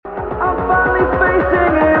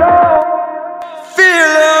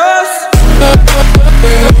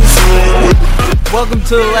welcome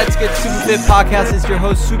to the Let's Get Super Fit podcast. It's your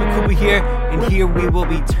host, Super Kuba here, and here we will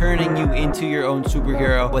be turning you into your own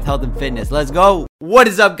superhero with health and fitness. Let's go. What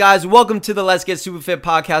is up, guys? Welcome to the Let's Get Super Fit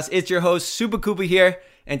podcast. It's your host, Super Kuba here,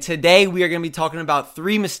 and today we are going to be talking about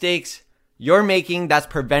 3 mistakes you're making that's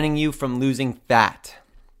preventing you from losing fat.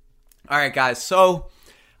 All right, guys, so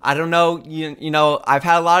I don't know, you know, I've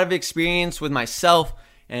had a lot of experience with myself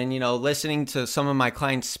and, listening to some of my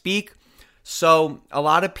clients speak. So a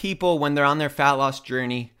lot of people, when they're on their fat loss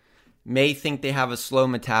journey, may think they have a slow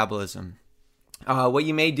metabolism. What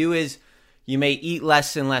you may do is you may eat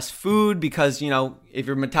less and less food because, if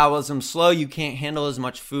your metabolism's slow, you can't handle as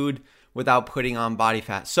much food without putting on body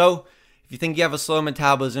fat. So if you think you have a slow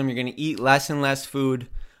metabolism, you're going to eat less and less food.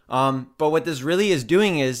 But what this really is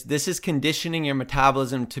doing is this is conditioning your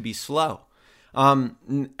metabolism to be slow.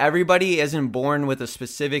 Everybody isn't born with a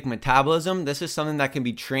specific metabolism. This is something that can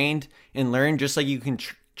be trained and learned, just like you can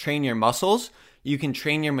train your muscles. You can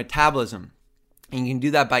train your metabolism, and you can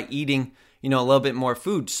do that by eating, a little bit more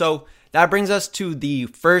food. So that brings us to the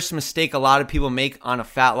first mistake a lot of people make on a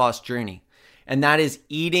fat loss journey, and that is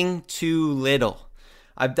eating too little.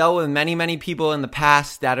 I've dealt with many people in the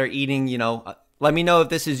past that are eating, let me know if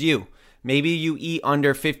this is you. Maybe you eat under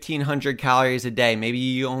 1,500 calories a day. Maybe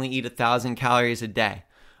you only eat 1,000 calories a day.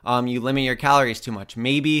 You limit your calories too much.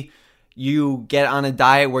 Maybe you get on a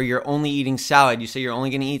diet where you're only eating salad. You say you're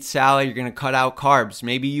only going to eat salad. You're going to cut out carbs.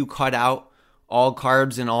 Maybe you cut out all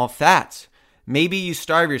carbs and all fats. Maybe you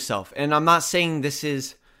starve yourself. And I'm not saying this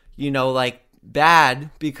is,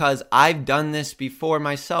 bad, because I've done this before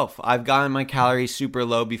myself. I've gotten my calories super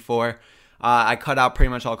low before. I cut out pretty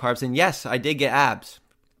much all carbs. And yes, I did get abs.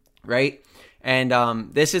 Right? And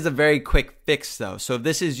this is a very quick fix, though. So if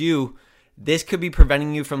this is you, this could be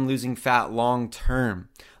preventing you from losing fat long term.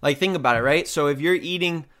 Like, think about it, right? So if you're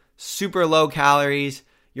eating super low calories,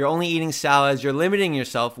 you're only eating salads, you're limiting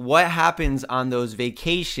yourself, what happens on those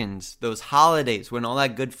vacations, those holidays, when all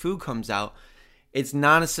that good food comes out? It's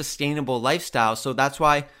not a sustainable lifestyle. So that's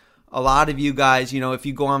why a lot of you guys, if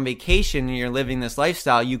you go on vacation and you're living this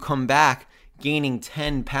lifestyle, you come back gaining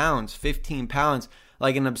 10 pounds, 15 pounds,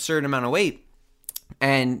 like an absurd amount of weight,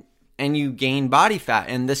 and you gain body fat.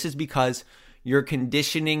 And this is because you're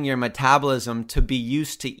conditioning your metabolism to be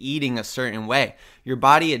used to eating a certain way. Your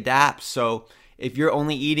body adapts. So if you're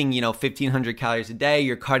only eating, 1,500 calories a day,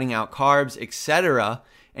 you're cutting out carbs, etc.,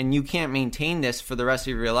 and you can't maintain this for the rest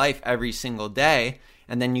of your life every single day,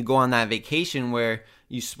 and then you go on that vacation where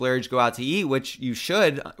you splurge, go out to eat, which you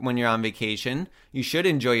should when you're on vacation. You should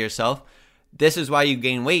enjoy yourself. This is why you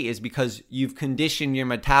gain weight, is because you've conditioned your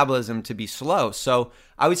metabolism to be slow. So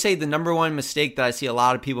I would say the number one mistake that I see a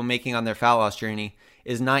lot of people making on their fat loss journey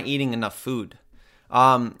is not eating enough food.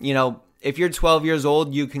 If you're 12 years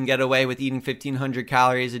old, you can get away with eating 1,500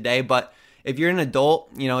 calories a day. But if you're an adult,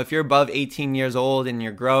 if you're above 18 years old and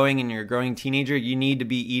you're growing and you're a growing teenager, you need to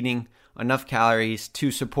be eating enough calories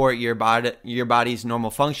to support your body's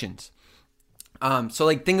normal functions.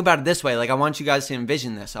 So think about it this way. I want you guys to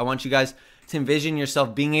envision this. I want you guys to envision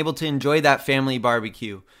yourself being able to enjoy that family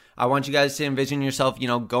barbecue. I want you guys to envision yourself,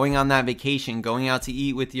 going on that vacation, going out to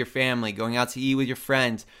eat with your family, going out to eat with your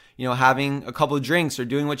friends, having a couple of drinks or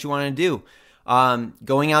doing what you want to do,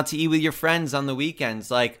 going out to eat with your friends on the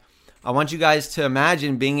weekends. I want you guys to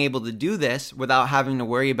imagine being able to do this without having to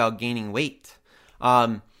worry about gaining weight.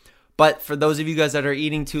 But for those of you guys that are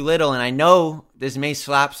eating too little, and I know this may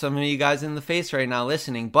slap some of you guys in the face right now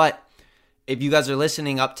listening, but if you guys are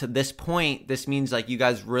listening up to this point, this means you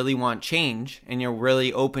guys really want change and you're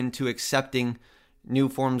really open to accepting new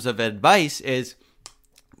forms of advice. Is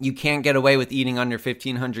you can't get away with eating under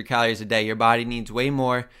 1,500 calories a day. Your body needs way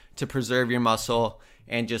more to preserve your muscle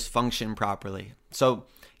and just function properly. So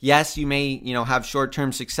yes, you may, have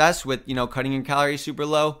short-term success with, cutting your calories super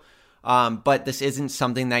low. But this isn't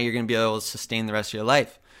something that you're going to be able to sustain the rest of your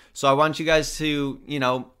life. So I want you guys to,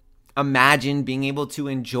 imagine being able to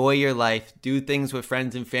enjoy your life, do things with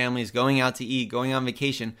friends and families, going out to eat, going on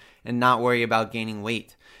vacation, and not worry about gaining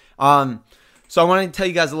weight. So I want to tell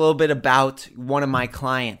you guys a little bit about one of my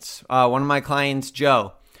clients.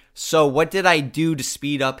 Joe. So what did I do to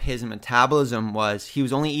speed up his metabolism was he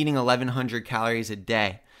was only eating 1,100 calories a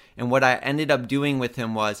day. And what I ended up doing with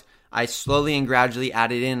him was I slowly and gradually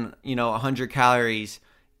added in, 100 calories,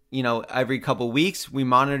 every couple weeks. We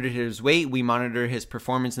monitored his weight. We monitored his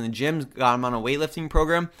performance in the gym, got him on a weightlifting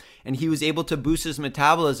program, and he was able to boost his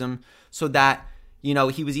metabolism so that, he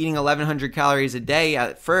was eating 1,100 calories a day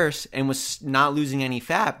at first and was not losing any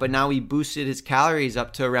fat, but now he boosted his calories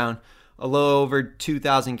up to around a little over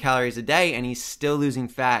 2,000 calories a day, and he's still losing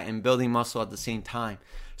fat and building muscle at the same time.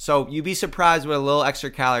 So you'd be surprised what a little extra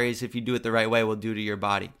calories, if you do it the right way, will do to your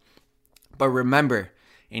body. But remember,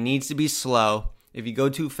 it needs to be slow. If you go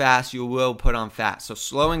too fast, you will put on fat. So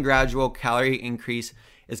slow and gradual calorie increase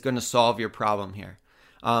is going to solve your problem here.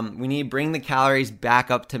 We need to bring the calories back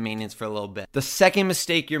up to maintenance for a little bit. The second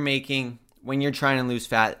mistake you're making when you're trying to lose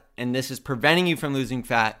fat, and this is preventing you from losing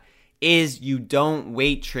fat, is you don't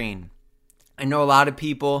weight train. I know a lot of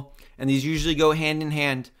people, and these usually go hand in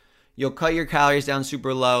hand. You'll cut your calories down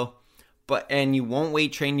super low, and you won't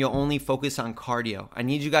weight train. You'll only focus on cardio. I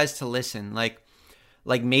need you guys to listen. Like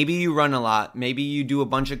maybe you run a lot. Maybe you do a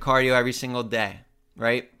bunch of cardio every single day,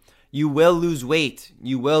 right? You will lose weight.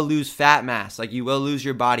 You will lose fat mass. Like you will lose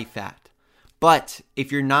your body fat. But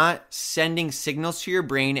if you're not sending signals to your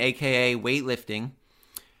brain, aka weightlifting,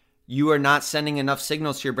 you are not sending enough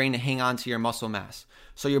signals to your brain to hang on to your muscle mass.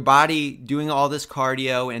 So your body doing all this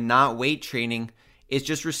cardio and not weight training is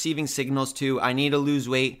just receiving signals to, I need to lose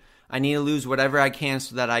weight. I need to lose whatever I can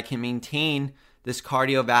so that I can maintain this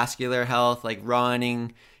cardiovascular health, like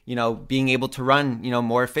running, being able to run,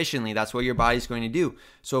 more efficiently. That's what your body's going to do.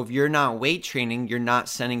 So if you're not weight training, you're not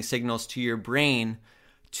sending signals to your brain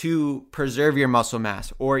to preserve your muscle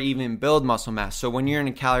mass or even build muscle mass. So when you're in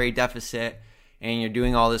a calorie deficit and you're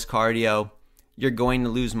doing all this cardio, you're going to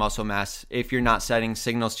lose muscle mass if you're not setting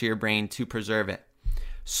signals to your brain to preserve it.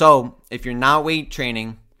 So if you're not weight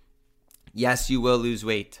training, yes, you will lose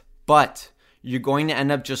weight, but you're going to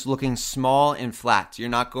end up just looking small and flat. You're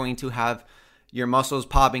not going to have your muscles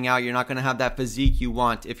popping out. You're not going to have that physique you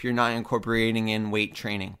want if you're not incorporating in weight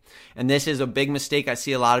training. And this is a big mistake I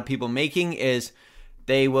see a lot of people making is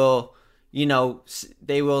they will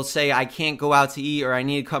say, I can't go out to eat or I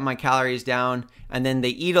need to cut my calories down. And then they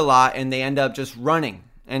eat a lot and they end up just running.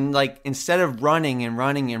 And instead of running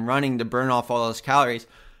to burn off all those calories,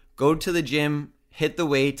 go to the gym, hit the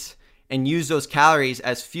weights, and use those calories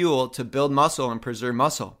as fuel to build muscle and preserve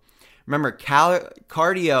muscle. Remember,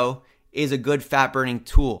 cardio is a good fat burning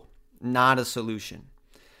tool, not a solution.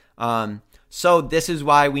 So this is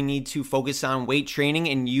why we need to focus on weight training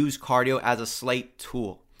and use cardio as a slight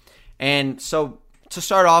tool. And so to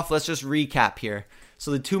start off, let's just recap here. So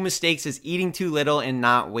the two mistakes is eating too little and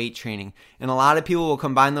not weight training. And a lot of people will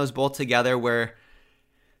combine those both together where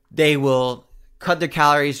they will cut their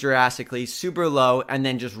calories drastically, super low, and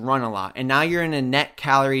then just run a lot. And now you're in a net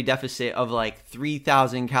calorie deficit of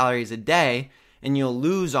 3,000 calories a day, and you'll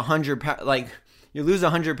lose 100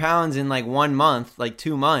 pounds in 1 month,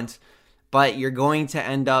 2 months, but you're going to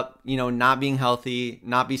end up, not being healthy,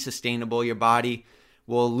 not be sustainable. Your body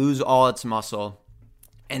will lose all its muscle.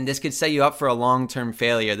 And this could set you up for a long-term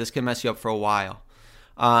failure. This could mess you up for a while.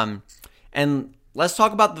 And let's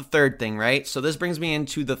talk about the third thing, right? So this brings me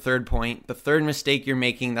into the third point, the third mistake you're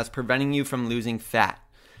making that's preventing you from losing fat.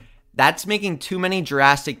 That's making too many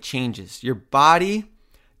drastic changes. Your body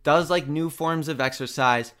does like new forms of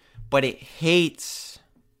exercise, but it hates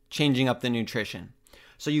changing up the nutrition.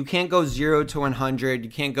 So you can't go 0 to 100.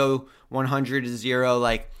 You can't go 100 to 0.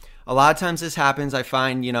 A lot of times this happens, I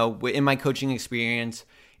find, in my coaching experience,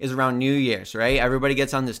 is around New Year's, right? Everybody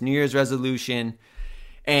gets on this New Year's resolution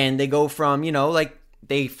and they go from,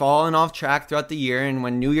 they've fallen off track throughout the year. And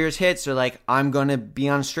when New Year's hits, they're like, I'm going to be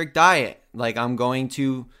on a strict diet. I'm going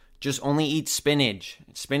to just only eat spinach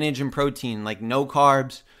and protein, no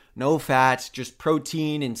carbs, no fats, just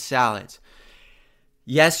protein and salads.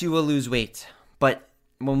 Yes, you will lose weight, but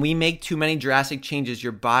when we make too many drastic changes,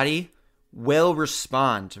 your body will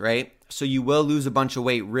respond, right? So you will lose a bunch of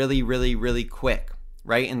weight really, really, really quick,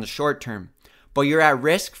 right? In the short term. But you're at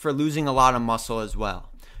risk for losing a lot of muscle as well.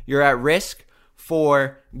 You're at risk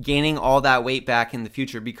for gaining all that weight back in the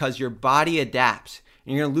future because your body adapts.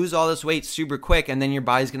 And you're going to lose all this weight super quick and then your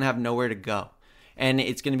body's going to have nowhere to go. And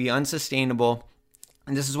it's going to be unsustainable.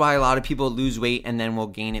 And this is why a lot of people lose weight and then will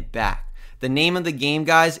gain it back. The name of the game,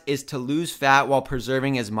 guys, is to lose fat while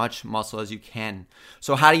preserving as much muscle as you can.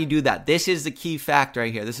 So how do you do that? This is the key fact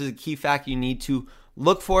right here. This is a key fact you need to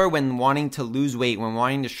look for when wanting to lose weight, when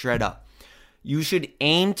wanting to shred up. You should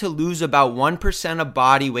aim to lose about 1% of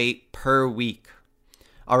body weight per week.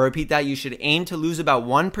 I'll repeat that. You should aim to lose about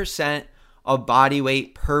 1% of body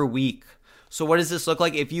weight per week. So what does this look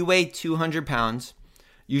like? If you weigh 200 pounds,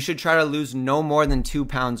 you should try to lose no more than 2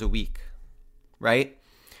 pounds a week, right?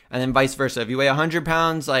 And then vice versa. If you weigh 100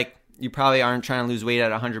 pounds, you probably aren't trying to lose weight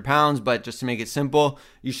at 100 pounds, but just to make it simple,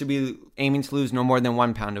 you should be aiming to lose no more than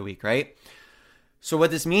 1 pound a week, right? So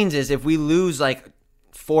what this means is if we lose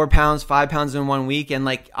 4 pounds, 5 pounds in 1 week, and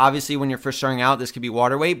obviously when you're first starting out, this could be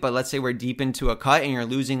water weight, but let's say we're deep into a cut and you're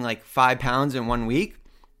losing 5 pounds in 1 week,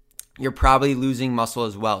 you're probably losing muscle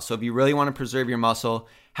as well. So if you really want to preserve your muscle,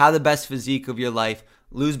 have the best physique of your life,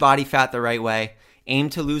 lose body fat the right way. Aim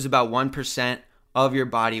to lose about 1% of your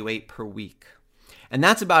body weight per week. And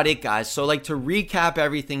that's about it, guys. So like to recap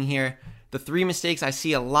everything here, the 3 mistakes I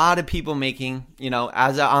see a lot of people making,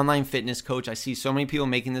 as an online fitness coach, I see so many people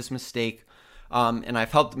making this mistake. And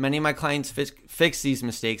I've helped many of my clients fix these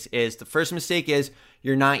mistakes. Is the first mistake is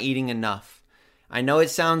you're not eating enough. I know it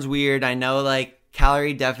sounds weird. I know like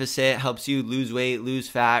calorie deficit helps you lose weight, lose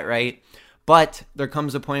fat, right? But there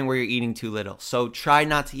comes a point where you're eating too little. So try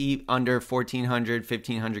not to eat under 1,400,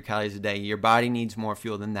 1,500 calories a day. Your body needs more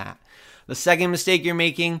fuel than that. The second mistake you're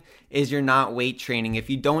making is you're not weight training. If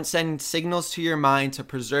you don't send signals to your mind to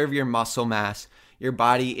preserve your muscle mass, your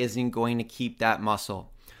body isn't going to keep that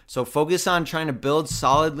muscle. So focus on trying to build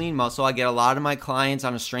solid lean muscle. I get a lot of my clients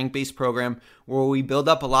on a strength-based program where we build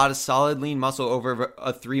up a lot of solid lean muscle over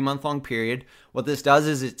a 3-month-long period. What this does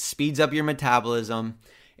is it speeds up your metabolism.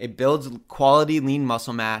 It builds quality lean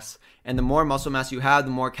muscle mass. And the more muscle mass you have,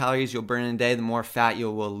 the more calories you'll burn in a day, the more fat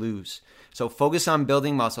you will lose. So focus on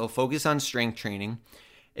building muscle. Focus on strength training.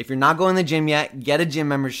 If you're not going to the gym yet, get a gym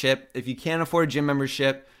membership. If you can't afford a gym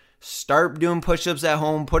membership, start doing push-ups at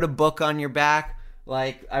home. Put a book on your back.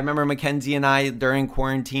 Like I remember Mackenzie and I during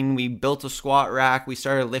quarantine, we built a squat rack. We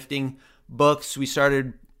started lifting books. We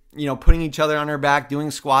started, putting each other on our back,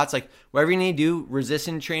 doing squats. Like whatever you need to do,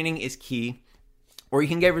 resistance training is key. Or you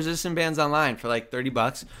can get resistance bands online for like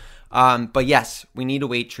 $30. But yes, we need to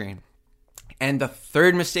weight train. And the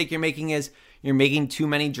third mistake you're making is you're making too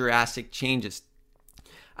many drastic changes.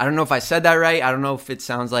 I don't know if I said that right. I don't know if it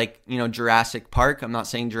sounds like, Jurassic Park. I'm not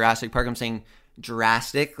saying Jurassic Park. I'm saying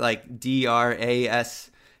drastic, like DRASTIC,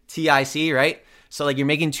 right? So like you're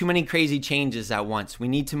making too many crazy changes at once. We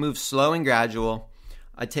need to move slow and gradual.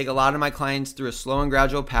 I take a lot of my clients through a slow and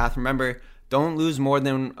gradual path. Remember, don't lose more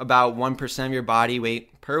than about 1% of your body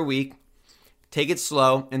weight per week. Take it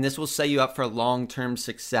slow, and this will set you up for long-term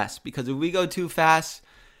success. Because if we go too fast,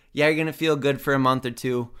 you're going to feel good for a month or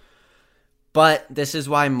two. But this is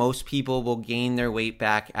why most people will gain their weight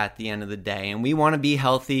back at the end of the day. And we want to be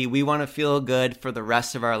healthy. We want to feel good for the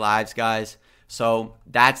rest of our lives, guys. So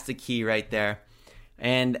that's the key right there.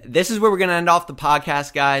 And this is where we're going to end off the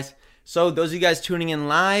podcast, guys. So those of you guys tuning in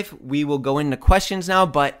live, we will go into questions now.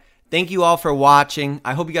 But thank you all for watching.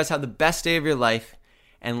 I hope you guys have the best day of your life.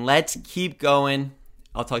 And let's keep going.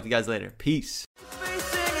 I'll talk to you guys later. Peace.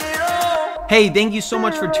 Hey, thank you so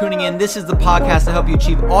much for tuning in. This is the podcast to help you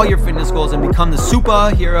achieve all your fitness goals and become the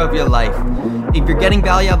superhero of your life. If you're getting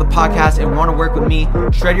value out of the podcast and want to work with me,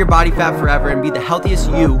 shred your body fat forever and be the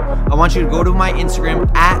healthiest you, I want you to go to my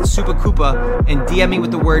Instagram @SupaKoopa and DM me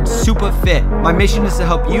with the word SupaFit. My mission is to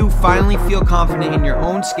help you finally feel confident in your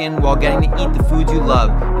own skin while getting to eat the foods you love.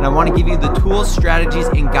 And I want to give you the tools, strategies,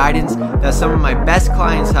 and guidance that some of my best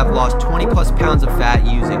clients have lost 20 plus pounds of fat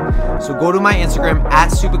using. So go to my Instagram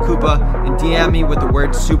 @SupaKoopa and DM me with the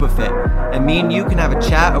word SupaFit. And me and you can have a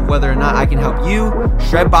chat of whether or not I can help you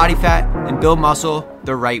shred body fat and build muscle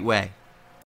the right way.